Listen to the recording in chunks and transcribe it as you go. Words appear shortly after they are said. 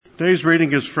Today's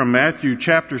reading is from Matthew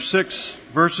chapter 6,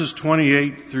 verses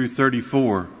 28 through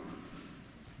 34.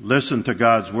 Listen to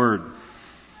God's word.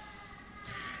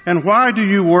 And why do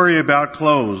you worry about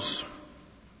clothes?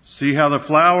 See how the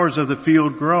flowers of the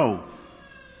field grow.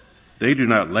 They do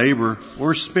not labor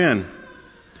or spin.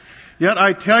 Yet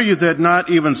I tell you that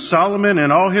not even Solomon in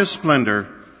all his splendor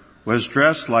was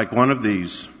dressed like one of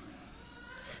these.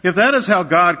 If that is how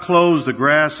God clothes the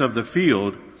grass of the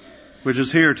field, which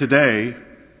is here today,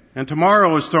 and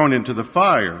tomorrow is thrown into the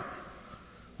fire,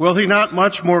 will he not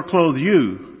much more clothe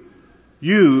you,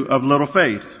 you of little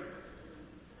faith?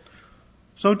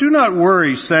 So do not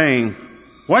worry, saying,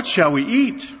 what shall we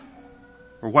eat?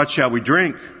 Or what shall we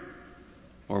drink?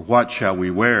 Or what shall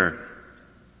we wear?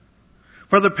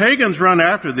 For the pagans run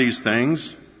after these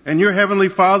things, and your heavenly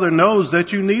Father knows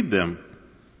that you need them.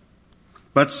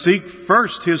 But seek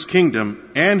first his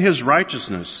kingdom and his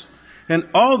righteousness, and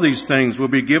all these things will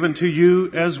be given to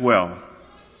you as well.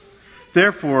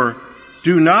 Therefore,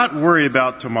 do not worry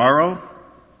about tomorrow,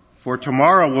 for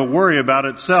tomorrow will worry about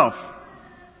itself.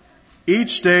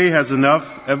 Each day has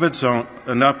enough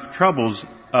troubles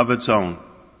of its own.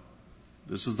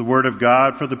 This is the word of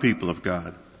God for the people of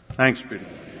God. Thanks be to God.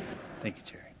 Thank you,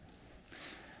 Jerry.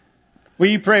 Will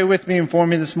you pray with me and for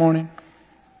me this morning?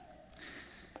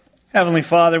 Heavenly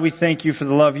Father, we thank you for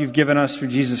the love you've given us through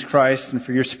Jesus Christ and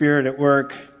for your Spirit at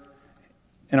work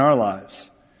in our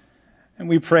lives. And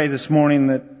we pray this morning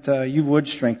that you would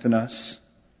strengthen us,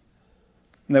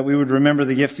 and that we would remember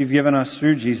the gift you've given us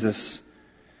through Jesus,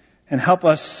 and help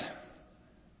us,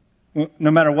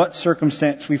 no matter what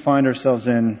circumstance we find ourselves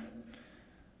in,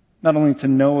 not only to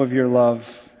know of your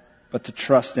love, but to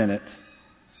trust in it.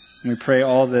 And we pray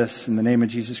all this in the name of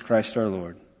Jesus Christ our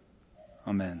Lord.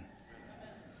 Amen.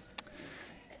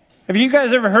 Have you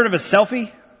guys ever heard of a selfie?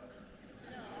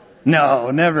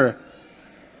 No, never.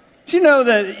 Do you know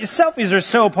that selfies are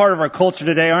so part of our culture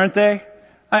today, aren't they?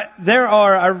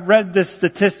 I read this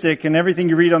statistic, and everything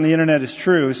you read on the internet is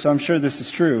true, so I'm sure this is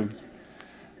true.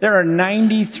 There are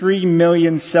 93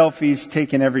 million selfies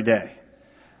taken every day.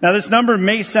 Now, this number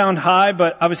may sound high,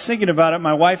 but I was thinking about it.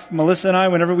 My wife, Melissa, and I,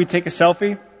 whenever we take a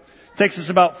selfie, it takes us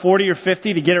about 40 or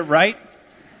 50 to get it right.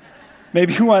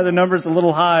 Maybe why the number's a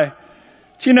little high.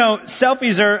 But,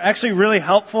 selfies are actually really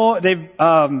helpful.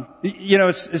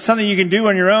 It's something you can do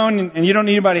on your own, and you don't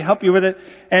need anybody to help you with it.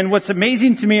 And what's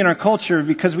amazing to me in our culture,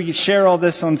 because we share all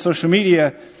this on social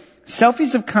media,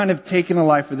 selfies have kind of taken a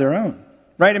life of their own,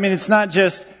 right? I mean, it's not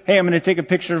just, hey, I'm going to take a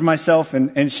picture of myself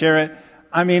and share it.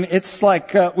 I mean, it's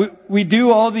like we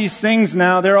do all these things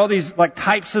now. There are all these like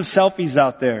types of selfies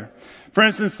out there. For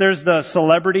instance, there's the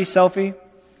celebrity selfie.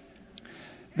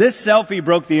 This selfie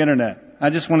broke the internet. I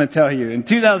just want to tell you. In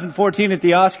 2014 at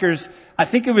the Oscars, I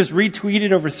think it was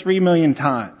retweeted over 3 million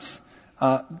times.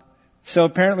 So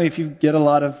apparently if you get a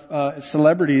lot of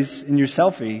celebrities in your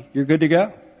selfie, you're good to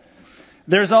go.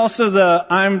 There's also the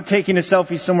I'm taking a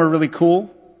selfie somewhere really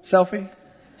cool selfie.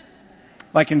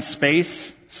 Like in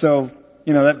space. So,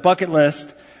 that bucket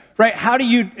list. Right? How do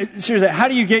you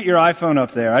get your iPhone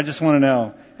up there? I just want to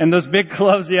know. And those big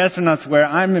gloves the astronauts wear,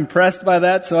 I'm impressed by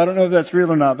that, so I don't know if that's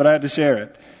real or not, but I had to share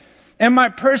it. And my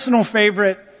personal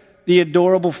favorite, the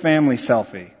adorable family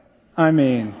selfie. I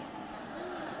mean,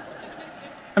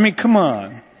 come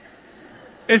on.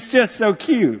 It's just so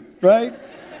cute, right?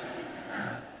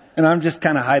 And I'm just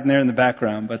kind of hiding there in the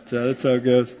background, but that's how it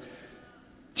goes.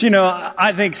 But,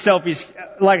 I think selfies,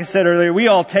 like I said earlier, we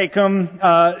all take them,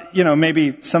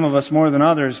 maybe some of us more than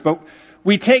others, but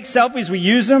we take selfies, we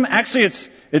use them. Actually,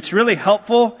 it's really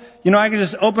helpful. I can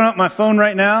just open up my phone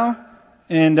right now,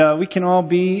 and we can all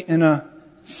be in a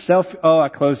selfie. Oh, I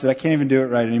closed it. I can't even do it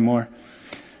right anymore.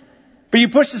 But you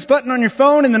push this button on your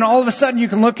phone, and then all of a sudden you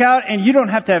can look out, and you don't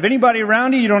have to have anybody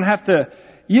around you. You don't have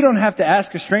to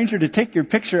ask a stranger to take your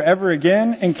picture ever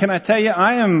again. And can I tell you,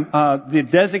 I am the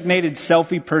designated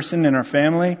selfie person in our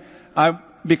family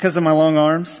because of my long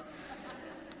arms.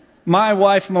 My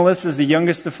wife, Melissa, is the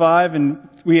youngest of 5, and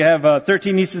we have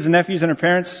 13 nieces and nephews and her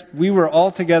parents. We were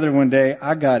all together one day.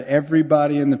 I got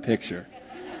everybody in the picture.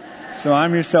 So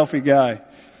I'm your selfie guy.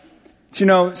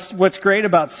 But what's great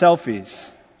about selfies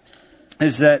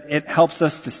is that it helps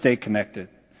us to stay connected.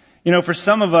 For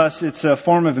some of us, it's a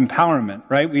form of empowerment,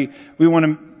 right? We want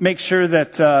to make sure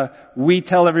that we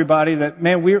tell everybody that,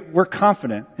 man, we're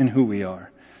confident in who we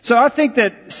are. So I think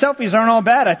that selfies aren't all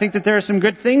bad. I think that there are some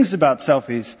good things about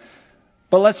selfies.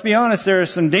 But let's be honest, there are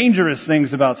some dangerous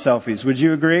things about selfies. Would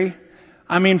you agree?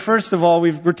 First of all,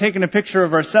 we're taking a picture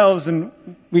of ourselves, and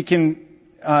we can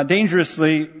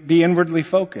dangerously be inwardly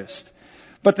focused.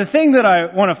 But the thing that I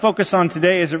want to focus on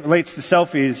today as it relates to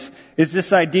selfies is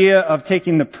this idea of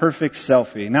taking the perfect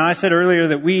selfie. Now, I said earlier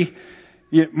that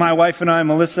my wife and I,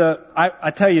 Melissa,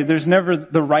 I tell you, there's never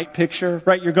the right picture,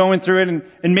 right? You're going through it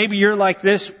and maybe you're like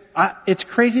this. It's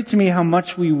crazy to me how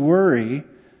much we worry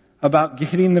about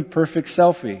getting the perfect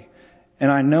selfie.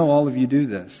 And I know all of you do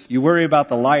this. You worry about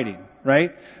the lighting,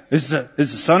 right? Is the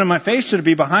sun in my face? Should it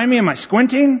be behind me? Am I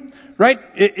squinting? Right?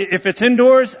 If it's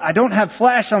indoors, I don't have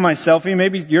flash on my selfie.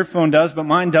 Maybe your phone does, but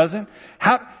mine doesn't.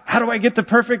 How do I get the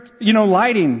perfect,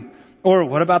 lighting? Or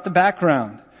what about the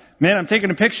background? Man, I'm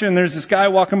taking a picture and there's this guy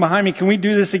walking behind me. Can we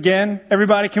do this again?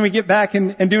 Everybody, can we get back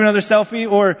and do another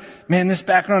selfie? Or, man, this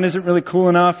background isn't really cool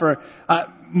enough. Or,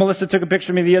 Melissa took a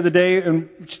picture of me the other day and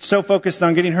so focused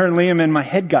on getting her and Liam and my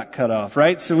head got cut off,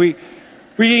 right? So we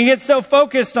can get so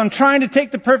focused on trying to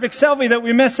take the perfect selfie that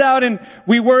we miss out and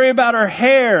we worry about our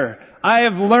hair. I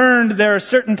have learned there are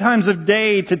certain times of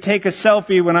day to take a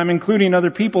selfie when I'm including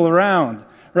other people around,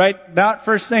 right? Not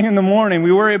first thing in the morning.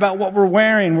 We worry about what we're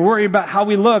wearing. We worry about how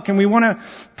we look. And we want to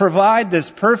provide this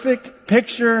perfect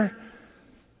picture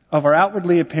of our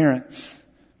outwardly appearance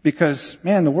because,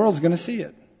 man, the world's going to see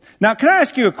it. Now, can I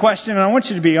ask you a question? And I want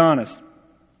you to be honest.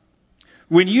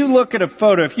 When you look at a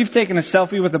photo, if you've taken a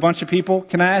selfie with a bunch of people,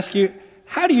 can I ask you,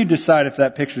 how do you decide if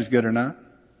that picture's good or not?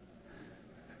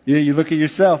 Yeah, you look at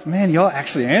yourself. Man, y'all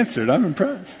actually answered. I'm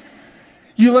impressed.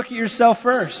 You look at yourself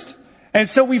first. And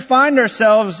so we find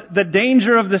ourselves, the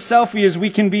danger of the selfie is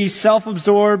we can be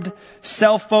self-absorbed,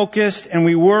 self-focused, and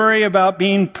we worry about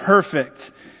being perfect.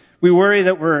 We worry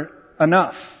that we're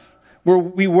enough.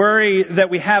 We worry that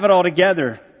we have it all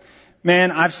together.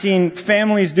 Man, I've seen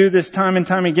families do this time and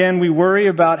time again. We worry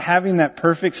about having that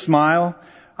perfect smile.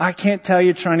 I can't tell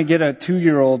you trying to get a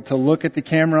 2-year-old to look at the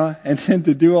camera and then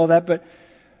to do all that, but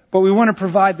we want to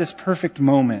provide this perfect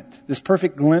moment, this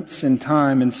perfect glimpse in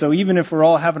time. And so even if we're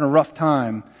all having a rough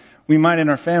time, we might in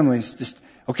our families just,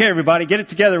 okay, everybody, get it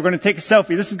together. We're going to take a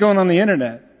selfie. This is going on the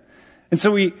internet. And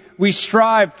so we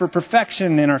strive for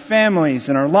perfection in our families,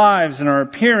 in our lives, in our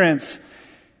appearance.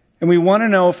 And we want to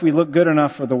know if we look good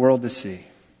enough for the world to see.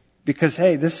 Because,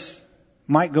 hey, this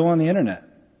might go on the internet.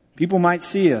 People might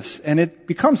see us. And it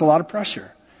becomes a lot of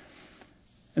pressure.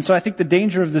 And so I think the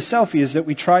danger of the selfie is that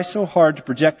we try so hard to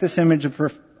project this image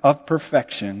of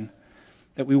perfection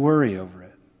that we worry over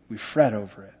it. We fret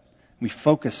over it. We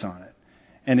focus on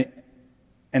it.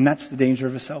 And that's the danger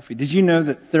of a selfie. Did you know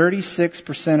that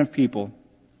 36% of people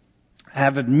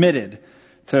have admitted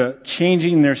to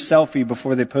changing their selfie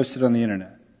before they post it on the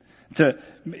internet? To,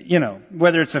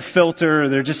 whether it's a filter or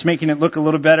they're just making it look a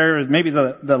little better, or maybe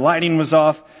the lighting was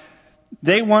off.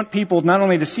 They want people not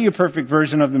only to see a perfect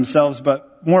version of themselves,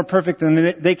 but more perfect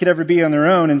than they could ever be on their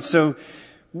own. And so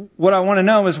what I want to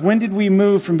know is, when did we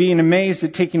move from being amazed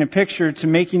at taking a picture to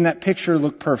making that picture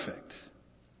look perfect?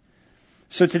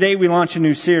 So today we launch a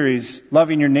new series,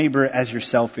 Loving Your Neighbor as Your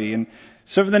Selfie. And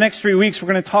so over the next 3 weeks,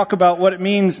 we're going to talk about what it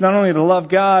means not only to love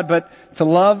God, but to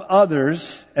love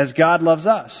others as God loves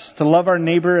us, to love our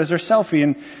neighbor as our selfie.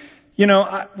 And,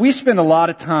 we spend a lot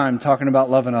of time talking about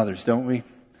loving others, don't we?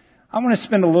 I want to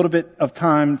spend a little bit of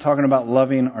time talking about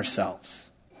loving ourselves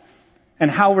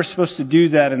and how we're supposed to do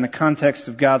that in the context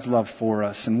of God's love for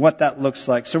us and what that looks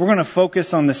like. So we're going to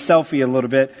focus on the selfie a little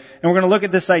bit, and we're going to look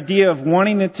at this idea of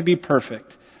wanting it to be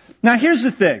perfect. Now, here's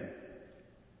the thing.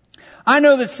 I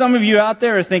know that some of you out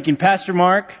there are thinking, Pastor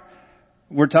Mark,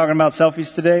 we're talking about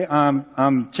selfies today.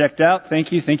 I'm checked out.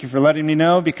 Thank you. Thank you for letting me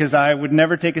know, because I would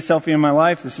never take a selfie in my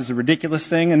life. This is a ridiculous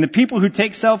thing. And the people who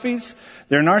take selfies,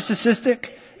 they're narcissistic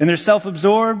and they're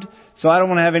self-absorbed, so I don't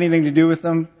want to have anything to do with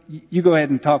them. You go ahead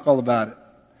and talk all about it.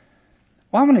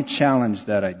 Well, I'm going to challenge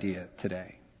that idea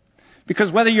today.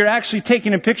 Because whether you're actually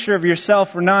taking a picture of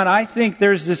yourself or not, I think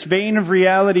there's this vein of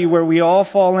reality where we all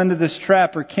fall into this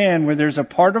trap, or can, where there's a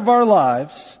part of our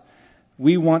lives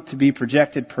we want to be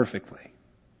projected perfectly.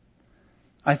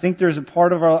 I think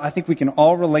we can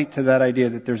all relate to that idea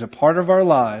that there's a part of our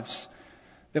lives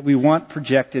that we want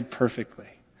projected perfectly.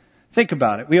 Think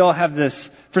about it. We all have this,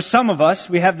 for some of us,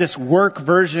 we have this work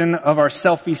version of our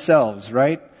selfie selves,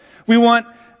 right? We want,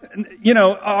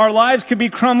 our lives could be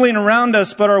crumbling around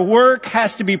us, but our work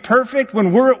has to be perfect.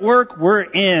 When we're at work, we're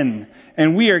in.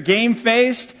 And we are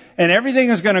game-faced, and everything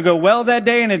is going to go well that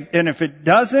day, and if it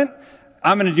doesn't,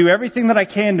 I'm going to do everything that I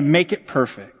can to make it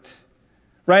perfect.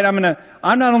 Right?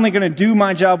 I'm not only going to do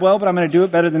my job well, but I'm going to do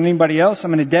it better than anybody else.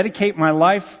 I'm going to dedicate my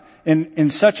life in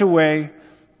such a way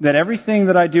that everything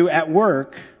that I do at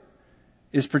work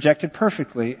is projected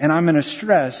perfectly, and I'm going to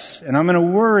stress, and I'm going to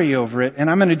worry over it,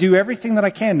 and I'm going to do everything that I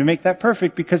can to make that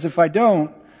perfect, because if I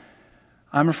don't,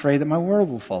 I'm afraid that my world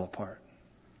will fall apart.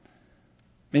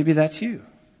 Maybe that's you.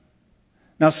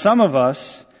 Now, some of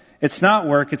us, it's not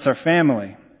work, it's our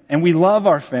family. And we love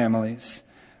our families,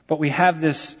 but we have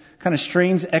this kind of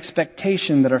strange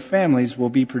expectation that our families will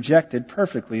be projected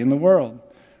perfectly in the world.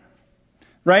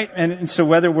 Right? And so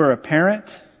whether we're a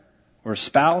parent or a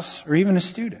spouse or even a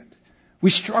student, we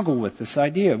struggle with this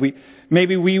idea.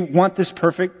 Maybe we want this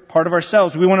perfect part of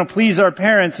ourselves. We want to please our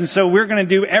parents, and so we're going to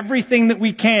do everything that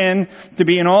we can to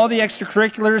be in all the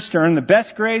extracurriculars, to earn the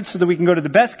best grades so that we can go to the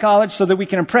best college, so that we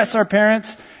can impress our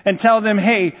parents and tell them,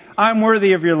 hey, I'm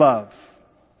worthy of your love.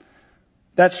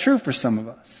 That's true for some of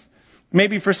us.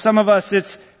 Maybe for some of us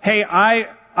it's, hey,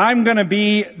 I'm going to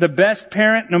be the best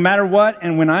parent no matter what,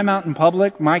 and when I'm out in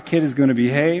public, my kid is going to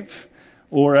behave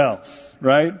or else,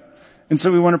 right? And so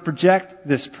we want to project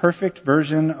this perfect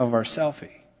version of our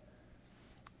selfie.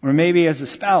 Or maybe as a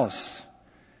spouse,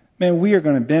 man, we are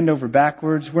going to bend over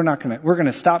backwards. We're going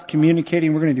to stop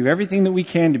communicating. We're going to do everything that we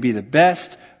can to be the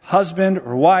best husband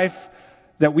or wife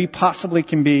that we possibly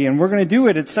can be. And we're going to do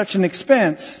it at such an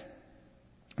expense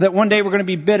that one day we're going to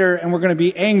be bitter and we're going to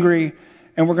be angry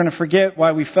and we're going to forget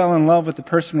why we fell in love with the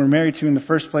person we're married to in the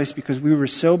first place, because we were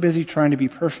so busy trying to be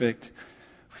perfect,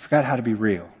 we forgot how to be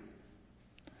real.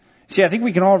 See, I think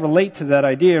we can all relate to that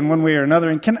idea in one way or another.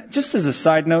 And just as a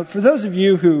side note, for those of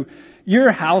you who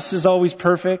your house is always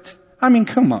perfect, I mean,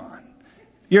 come on.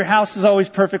 Your house is always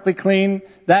perfectly clean.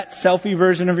 That selfie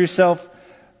version of yourself,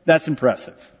 that's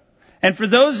impressive. And for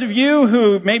those of you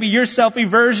who maybe your selfie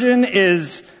version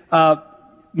is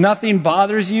nothing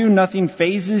bothers you, nothing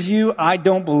phases you, I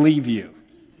don't believe you.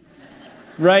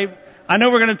 Right? I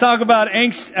know we're going to talk about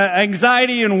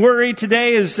anxiety and worry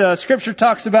today as Scripture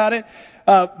talks about it.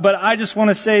 But I just want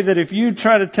to say that if you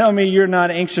try to tell me you're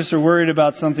not anxious or worried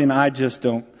about something, I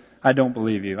don't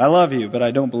believe you. I love you, but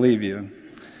I don't believe you.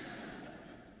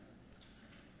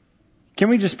 Can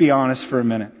we just be honest for a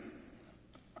minute?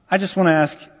 I just want to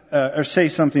ask or say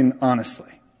something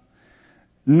honestly.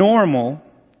 Normal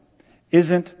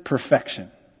isn't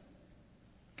perfection.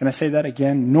 Can I say that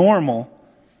again? Normal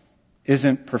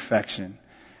isn't perfection.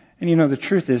 And you know, the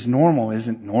truth is normal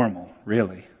isn't normal,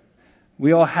 really.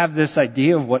 We all have this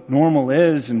idea of what normal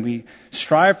is, and we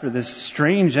strive for this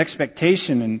strange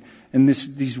expectation and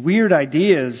these weird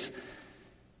ideas.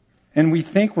 And we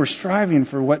think we're striving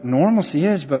for what normalcy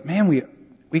is, but man,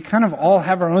 we kind of all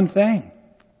have our own thing.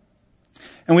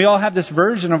 And we all have this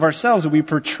version of ourselves that we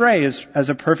portray as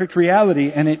a perfect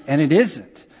reality, and it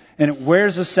isn't. And it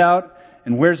wears us out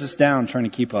and wears us down trying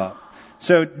to keep up.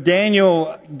 So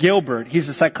Daniel Gilbert, he's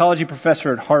a psychology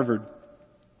professor at Harvard.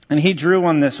 And he drew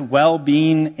on this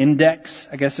well-being index.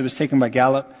 I guess it was taken by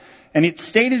Gallup. And it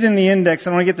stated in the index, I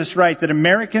want to get this right, that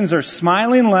Americans are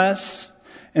smiling less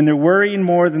and they're worrying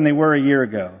more than they were a year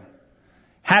ago.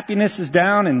 Happiness is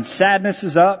down and sadness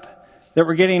is up. That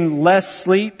we're getting less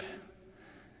sleep.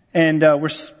 And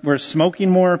we're smoking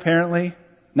more, apparently.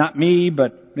 Not me,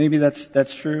 but maybe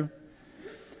that's true.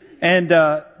 And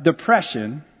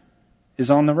depression is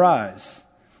on the rise.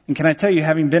 And can I tell you,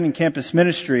 having been in campus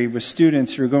ministry with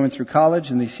students who are going through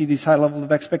college and they see these high levels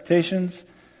of expectations,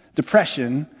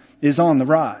 depression is on the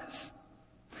rise.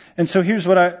 And so here's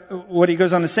what he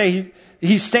goes on to say.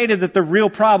 He stated that the real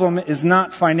problem is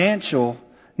not financial,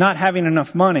 not having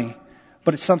enough money,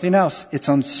 but it's something else. It's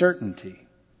uncertainty.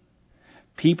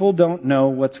 People don't know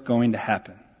what's going to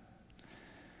happen.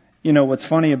 You know, what's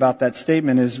funny about that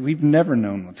statement is we've never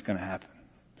known what's going to happen.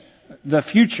 The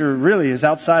future really is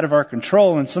outside of our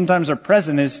control, and sometimes our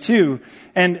present is too.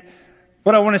 And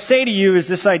what I want to say to you is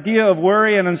this idea of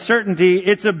worry and uncertainty,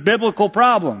 it's a biblical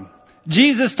problem.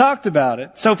 Jesus talked about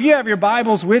it. So if you have your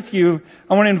Bibles with you,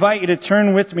 I want to invite you to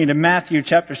turn with me to Matthew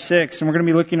chapter 6, and we're going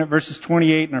to be looking at verses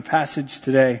 28 in our passage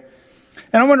today.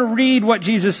 And I want to read what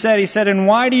Jesus said. He said, "And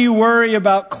why do you worry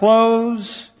about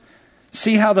clothes?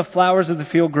 See how the flowers of the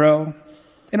field grow?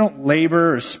 They don't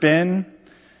labor or spin.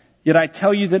 Yet I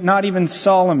tell you that not even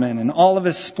Solomon in all of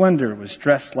his splendor was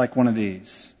dressed like one of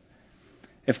these.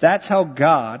 If that's how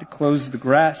God clothes the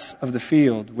grass of the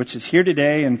field, which is here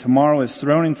today and tomorrow is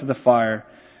thrown into the fire,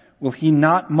 will He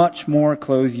not much more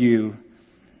clothe you,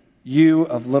 you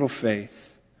of little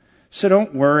faith? So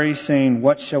don't worry, saying,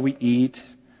 what shall we eat?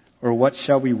 Or what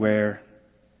shall we wear?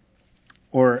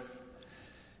 Or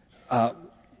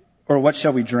what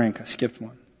shall we drink?" I skipped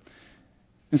one.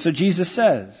 And so Jesus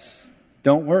says,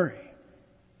 don't worry.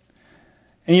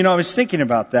 And you know, I was thinking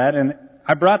about that, and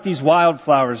I brought these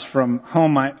wildflowers from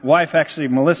home. My wife, actually,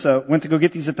 Melissa, went to go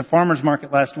get these at the farmer's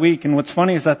market last week. And what's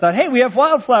funny is I thought, hey, we have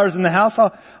wildflowers in the house.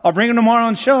 I'll bring them tomorrow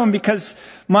and show them, because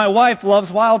my wife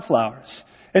loves wildflowers.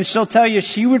 And she'll tell you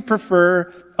she would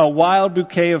prefer a wild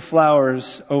bouquet of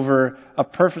flowers over a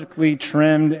perfectly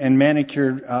trimmed and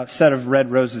manicured set of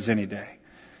red roses any day.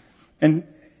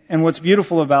 And what's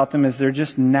beautiful about them is they're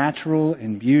just natural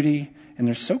in beauty, and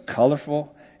they're so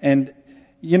colorful. And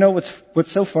you know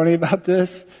what's so funny about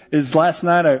this is last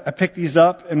night I picked these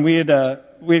up, and we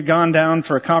had gone down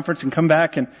for a conference and come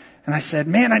back, and I said,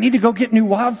 man, I need to go get new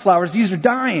wildflowers. These are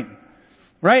dying,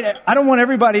 right? I don't want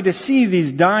everybody to see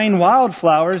these dying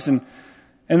wildflowers. And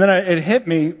then it hit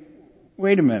me,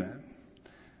 wait a minute.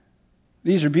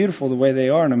 These are beautiful the way they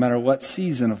are, no matter what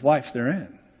season of life they're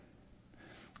in.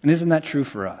 And isn't that true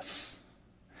for us?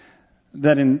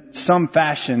 That in some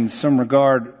fashion, some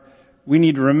regard, we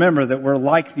need to remember that we're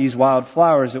like these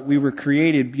wildflowers, that we were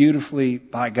created beautifully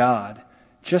by God,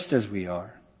 just as we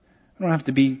are. We don't have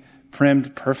to be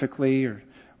trimmed perfectly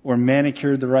or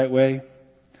manicured the right way.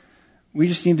 We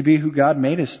just need to be who God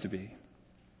made us to be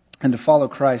and to follow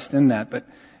Christ in that. But,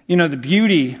 the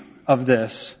beauty of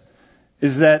this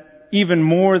is that even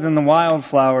more than the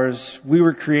wildflowers, we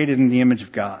were created in the image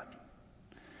of God.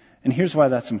 And here's why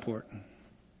that's important.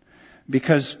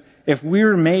 Because if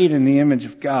we're made in the image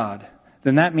of God,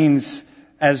 then that means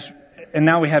and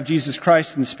now we have Jesus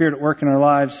Christ and the Spirit at work in our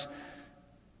lives,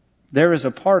 there is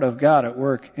a part of God at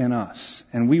work in us,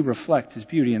 and we reflect His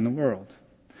beauty in the world.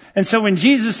 And so when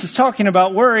Jesus is talking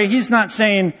about worry, He's not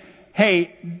saying,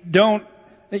 hey, don't,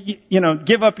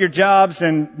 give up your jobs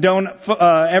and don't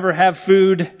ever have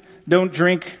food, don't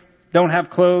drink, don't have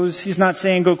clothes. He's not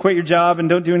saying go quit your job and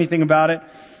don't do anything about it.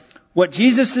 What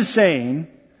Jesus is saying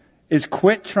is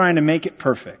quit trying to make it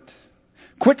perfect.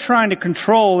 Quit trying to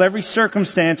control every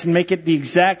circumstance and make it the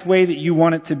exact way that you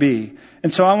want it to be.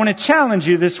 And so I want to challenge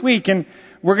you this week, and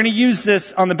we're going to use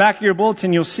this on the back of your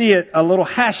bulletin. You'll see it, a little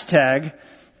hashtag.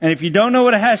 And if you don't know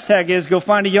what a hashtag is, go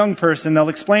find a young person. They'll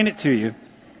explain it to you.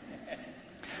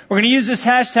 We're going to use this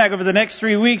hashtag over the next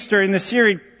 3 weeks during this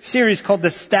series called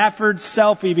the Stafford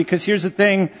Selfie, because here's the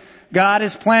thing. God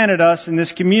has planted us in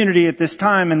this community at this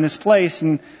time, in this place,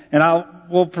 and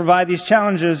we'll provide these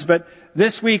challenges. But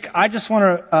this week, I just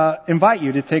want to invite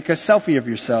you to take a selfie of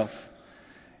yourself.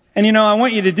 And I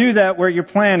want you to do that where you're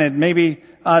planted. Maybe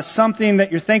something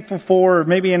that you're thankful for, or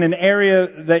maybe in an area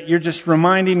that you're just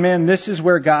reminding, man, this is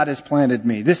where God has planted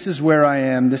me. This is where I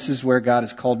am. This is where God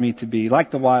has called me to be,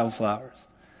 like the wildflowers.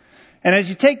 And as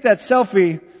you take that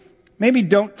selfie, maybe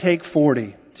don't take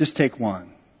 40. Just take one.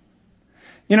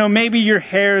 Maybe your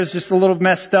hair is just a little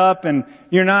messed up and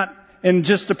you're not in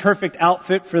just the perfect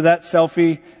outfit for that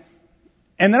selfie.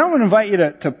 And then I want to invite you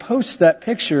to post that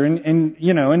picture and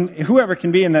whoever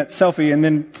can be in that selfie, and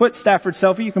then put Stafford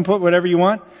Selfie. You can put whatever you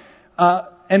want.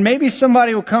 And maybe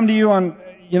somebody will come to you on,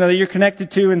 that you're connected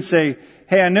to and say,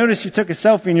 hey, I noticed you took a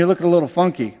selfie and you're looking a little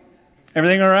funky.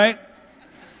 Everything all right?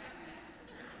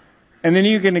 And then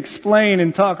you can explain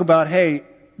and talk about, hey,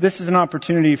 this is an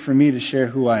opportunity for me to share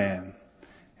who I am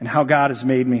and how God has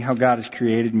made me, how God has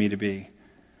created me to be.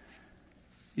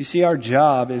 You see, our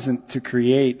job isn't to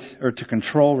create, or to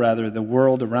control rather, the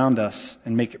world around us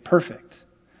and make it perfect.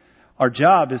 Our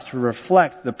job is to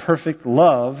reflect the perfect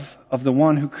love of the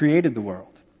one who created the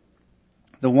world,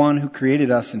 the one who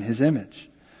created us in His image.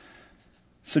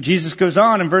 So Jesus goes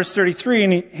on in verse 33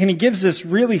 and he gives this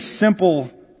really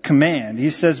simple command. He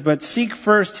says, but seek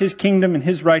first His kingdom and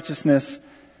His righteousness,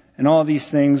 and all these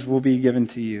things will be given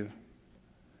to you.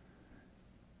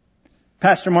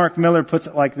 Pastor Mark Miller puts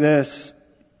it like this.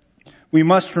 We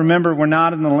must remember we're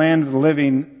not in the land of the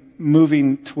living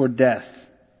moving toward death.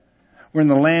 We're in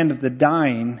the land of the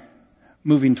dying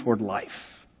moving toward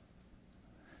life.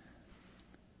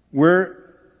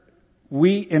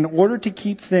 In order to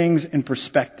keep things in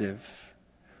perspective,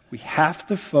 we have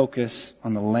to focus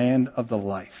on the land of the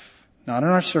life, not on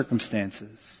our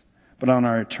circumstances, but on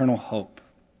our eternal hope.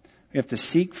 We have to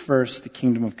seek first the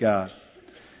kingdom of God.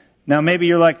 Now, maybe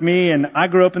you're like me, and I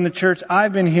grew up in the church.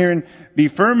 I've been hearing, be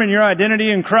firm in your identity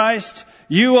in Christ.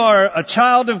 You are a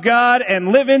child of God,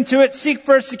 and live into it. Seek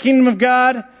first the kingdom of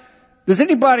God. Does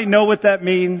anybody know what that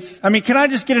means? I mean, can I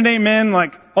just get an amen?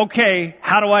 Like, okay,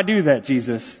 how do I do that,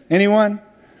 Jesus? Anyone?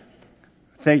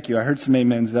 Thank you. I heard some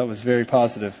amens. That was very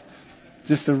positive.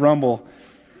 Just a rumble.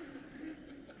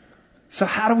 So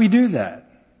how do we do that?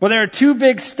 Well, there are two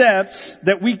big steps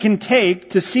that we can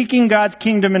take to seeking God's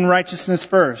kingdom and righteousness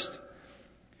first.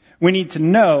 We need to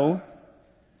know,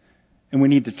 and we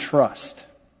need to trust.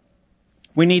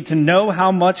 We need to know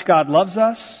how much God loves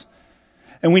us,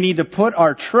 and we need to put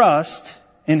our trust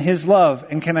in His love.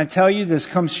 And can I tell you, this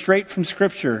comes straight from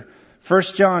Scripture. 1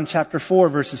 John chapter 4,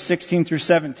 verses 16 through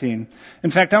 17.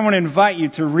 In fact, I want to invite you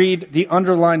to read the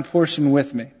underlined portion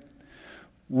with me.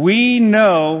 We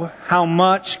know how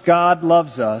much God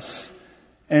loves us,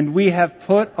 and we have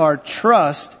put our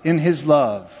trust in His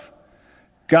love.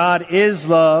 God is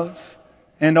love,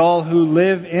 and all who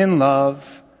live in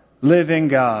love live in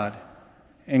God,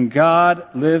 and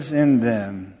God lives in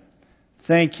them.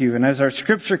 Thank you. And as our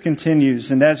scripture continues,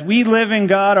 and as we live in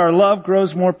God, our love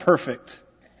grows more perfect.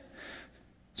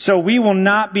 So we will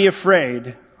not be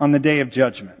afraid on the day of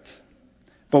judgment,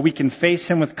 but we can face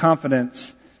Him with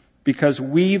confidence because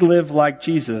we live like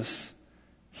Jesus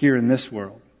here in this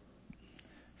world.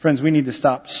 Friends, we need to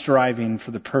stop striving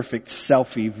for the perfect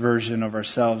selfie version of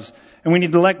ourselves. And we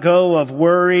need to let go of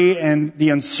worry and the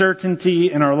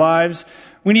uncertainty in our lives.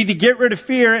 We need to get rid of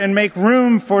fear and make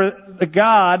room for the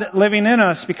God living in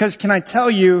us. Because can I tell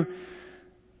you,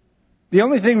 the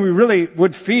only thing we really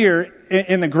would fear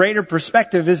in the greater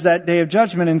perspective is that day of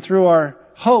judgment. And through our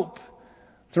hope,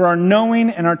 through our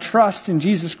knowing and our trust in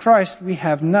Jesus Christ, we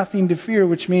have nothing to fear,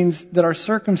 which means that our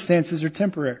circumstances are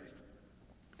temporary.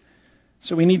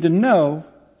 So we need to know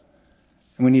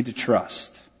and we need to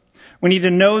trust. We need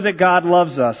to know that God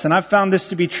loves us. And I've found this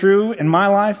to be true in my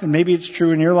life, and maybe it's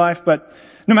true in your life, but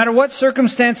no matter what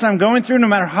circumstance I'm going through, no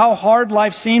matter how hard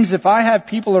life seems, if I have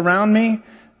people around me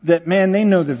that, man, they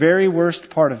know the very worst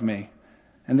part of me,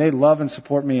 and they love and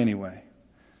support me anyway,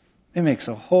 it makes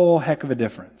a whole heck of a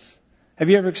difference. Have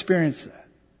you ever experienced that?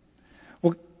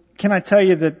 Well, can I tell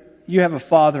you that you have a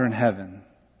Father in heaven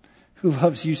who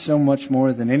loves you so much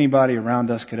more than anybody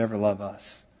around us could ever love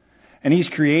us. And He's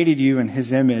created you in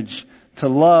His image to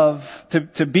love,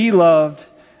 to be loved,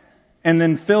 and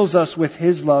then fills us with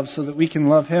His love so that we can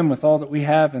love Him with all that we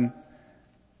have and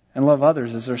love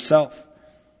others as ourselves.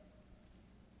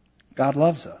 God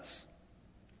loves us.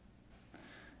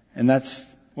 And that's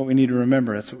what we need to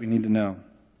remember. That's what we need to know.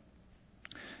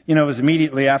 You know, it was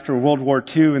immediately after World War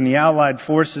II and the Allied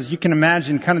forces. You can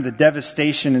imagine kind of the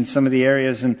devastation in some of the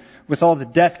areas, and with all the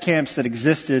death camps that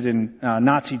existed in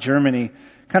Nazi Germany,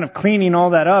 kind of cleaning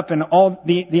all that up, and all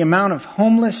the amount of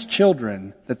homeless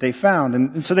children that they found.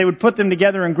 And so they would put them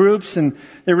together in groups, and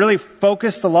they really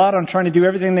focused a lot on trying to do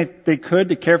everything they could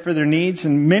to care for their needs.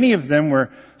 And many of them were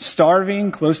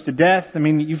starving, close to death. I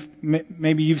mean,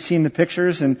 maybe you've seen the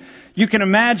pictures, and you can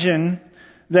imagine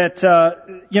that,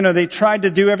 they tried to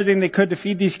do everything they could to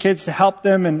feed these kids, to help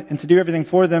them and to do everything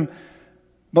for them.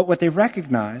 But what they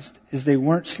recognized is they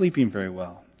weren't sleeping very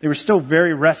well. They were still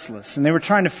very restless, and they were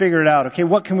trying to figure it out. Okay,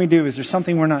 what can we do? Is there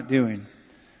something we're not doing?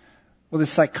 Well, the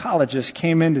psychologist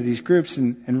came into these groups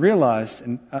and realized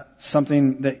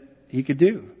something that he could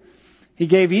do. He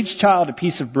gave each child a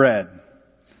piece of bread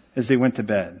as they went to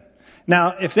bed.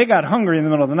 Now, if they got hungry in the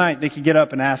middle of the night, they could get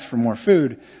up and ask for more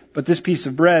food, but this piece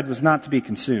of bread was not to be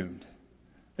consumed.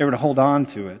 They were to hold on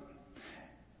to it.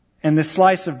 And this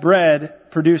slice of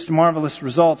bread produced marvelous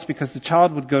results because the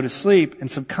child would go to sleep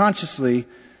and subconsciously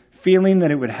feeling that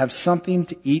it would have something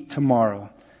to eat tomorrow.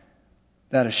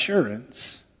 That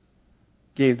assurance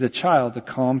gave the child a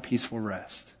calm, peaceful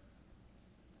rest.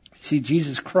 See,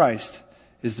 Jesus Christ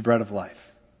is the bread of life.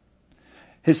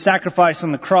 His sacrifice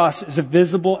on the cross is a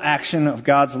visible action of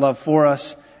God's love for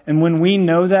us. And when we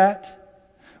know that,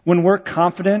 when we're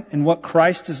confident in what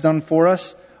Christ has done for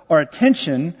us, our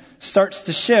attention starts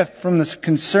to shift from the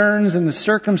concerns and the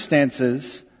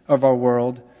circumstances of our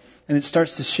world, and it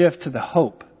starts to shift to the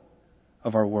hope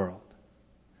of our world.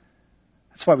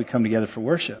 That's why we come together for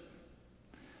worship.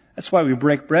 That's why we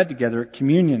break bread together at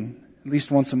communion at least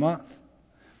once a month.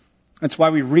 That's why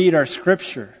we read our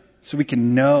scripture so we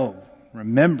can know,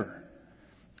 remember.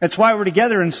 That's why we're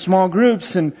together in small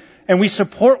groups and we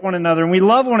support one another and we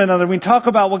love one another. We talk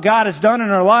about what God has done in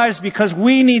our lives because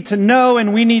we need to know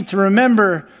and we need to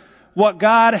remember what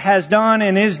God has done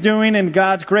and is doing and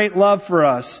God's great love for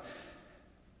us.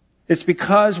 It's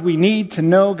because we need to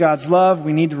know God's love.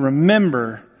 We need to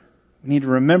remember. We need to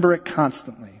remember it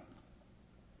constantly.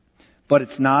 But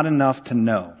it's not enough to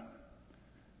know.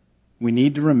 We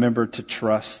need to remember to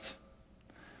trust.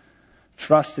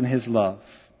 Trust in His love.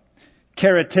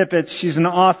 Kara Tippett, she's an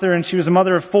author and she was a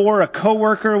mother of four, a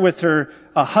co-worker with her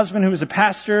husband who was a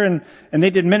pastor, and they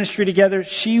did ministry together.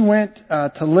 She went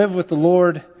to live with the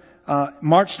Lord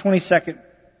March 22nd,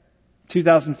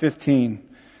 2015.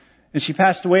 And she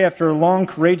passed away after a long,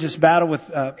 courageous battle with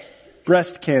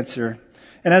breast cancer.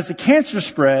 And as the cancer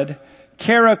spread,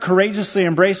 Kara courageously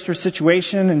embraced her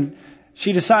situation and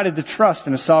she decided to trust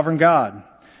in a sovereign God.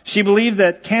 She believed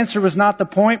that cancer was not the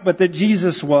point, but that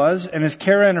Jesus was. And as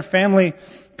Kara and her family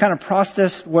kind of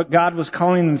processed what God was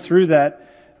calling them through that,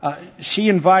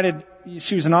 she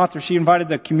was an author, she invited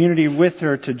the community with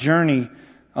her to journey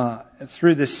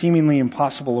through this seemingly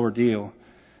impossible ordeal.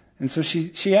 And so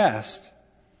she asked,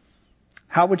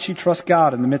 how would she trust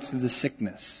God in the midst of this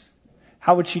sickness?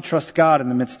 How would she trust God in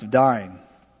the midst of dying?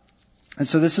 And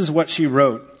so this is what she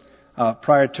wrote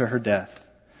prior to her death.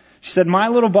 She said, my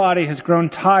little body has grown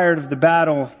tired of the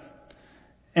battle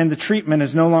and the treatment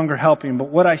is no longer helping. But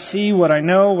what I see, what I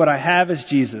know, what I have is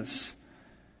Jesus.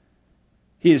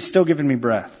 He has still given me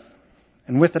breath.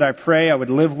 And with it I pray I would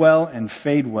live well and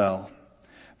fade well.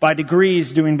 By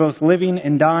degrees, doing both living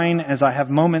and dying as I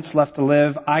have moments left to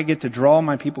live, I get to draw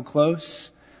my people close.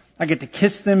 I get to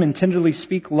kiss them and tenderly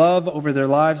speak love over their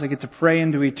lives. I get to pray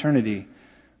into eternity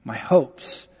my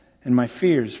hopes and my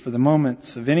fears for the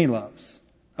moments of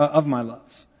of my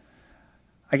loves.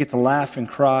 I get to laugh and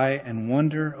cry and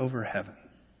wonder over heaven.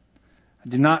 I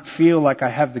do not feel like I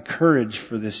have the courage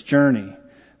for this journey,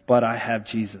 but I have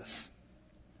Jesus.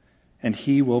 And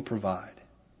He will provide.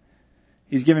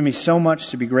 He's given me so much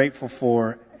to be grateful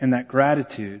for, and that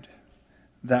gratitude,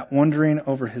 that wondering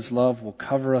over His love will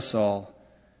cover us all,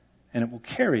 and it will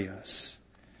carry us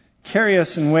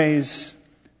in ways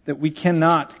that we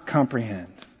cannot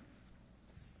comprehend.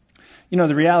 You know,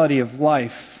 the reality of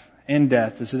life and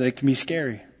death is that it can be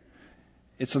scary.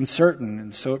 It's uncertain,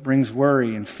 and so it brings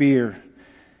worry and fear.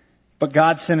 But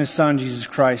God sent His Son, Jesus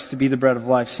Christ, to be the bread of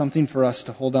life, something for us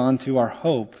to hold on to, our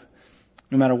hope,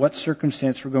 no matter what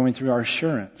circumstance we're going through, our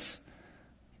assurance,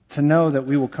 to know that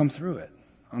we will come through it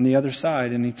on the other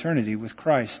side in eternity with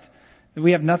Christ, that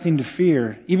we have nothing to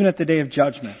fear, even at the day of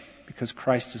judgment, because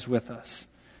Christ is with us.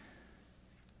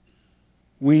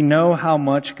 We know how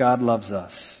much God loves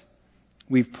us.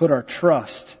 We've put our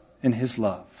trust in His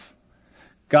love.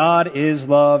 God is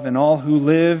love, and all who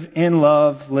live in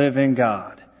love live in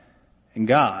God, and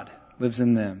God lives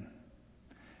in them.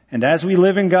 And as we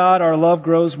live in God, our love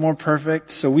grows more perfect,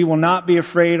 so we will not be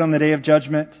afraid on the day of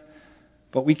judgment,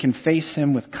 but we can face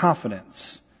Him with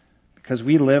confidence because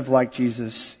we live like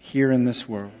Jesus here in this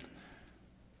world.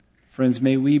 Friends,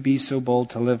 may we be so bold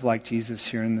to live like Jesus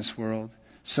here in this world,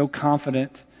 so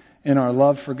confident in our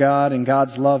love for God and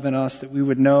God's love in us that we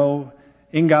would know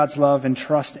in God's love and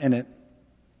trust in it.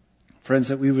 Friends,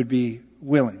 that we would be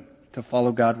willing to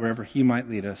follow God wherever He might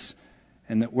lead us,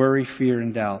 and that worry, fear,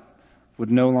 and doubt would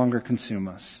no longer consume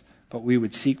us, but we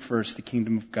would seek first the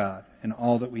kingdom of God in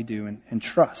all that we do and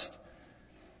trust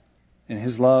in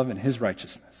His love and His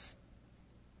righteousness.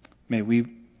 May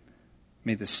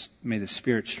the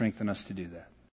Spirit strengthen us to do that.